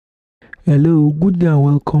Hello, good day and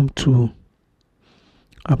welcome to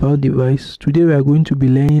About Device. Today we are going to be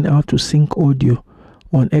learning how to sync audio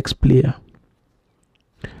on XPlayer.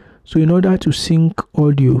 So in order to sync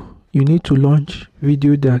audio, you need to launch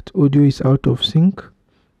video that audio is out of sync.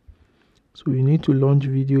 So you need to launch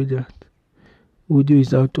video that audio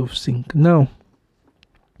is out of sync. Now,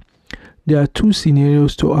 there are two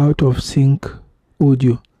scenarios to out of sync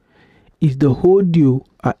audio. Is the audio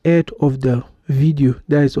ahead of the video,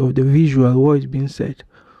 that is of the visual, what is being said,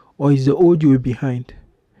 or is the audio behind?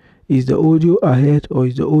 Is the audio ahead or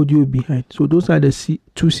is the audio behind? So those are the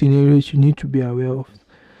two scenarios you need to be aware of.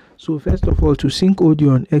 So first of all, to sync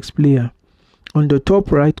audio on XPlayer, on the top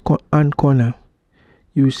right hand corner,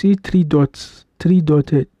 you see three dots.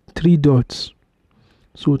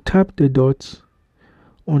 So tap the dots.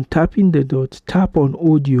 On tapping the dots, tap on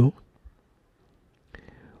audio.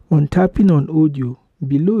 On tapping on audio,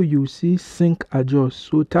 below you see sync adjust.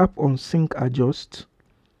 So tap on sync adjust.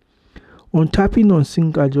 On tapping on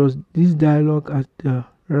sync adjust, this dialog at the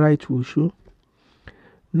right will show.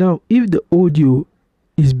 Now, if the audio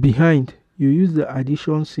is behind, you use the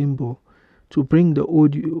addition symbol to bring the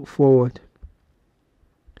audio forward.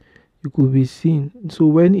 You could be seen. So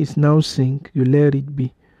when it's now sync, you let it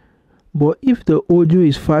be. But if the audio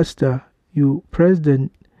is faster, you press the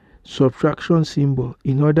subtraction symbol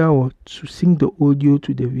in order to sync the audio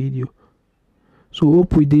to the video. So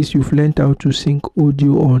hope with this you've learned how to sync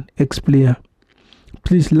audio on XPlayer.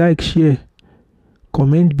 Please like, share,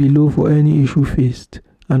 comment below for any issue faced,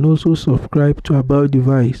 and also subscribe to About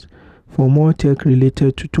Device for more tech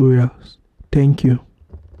related tutorials. Thank you.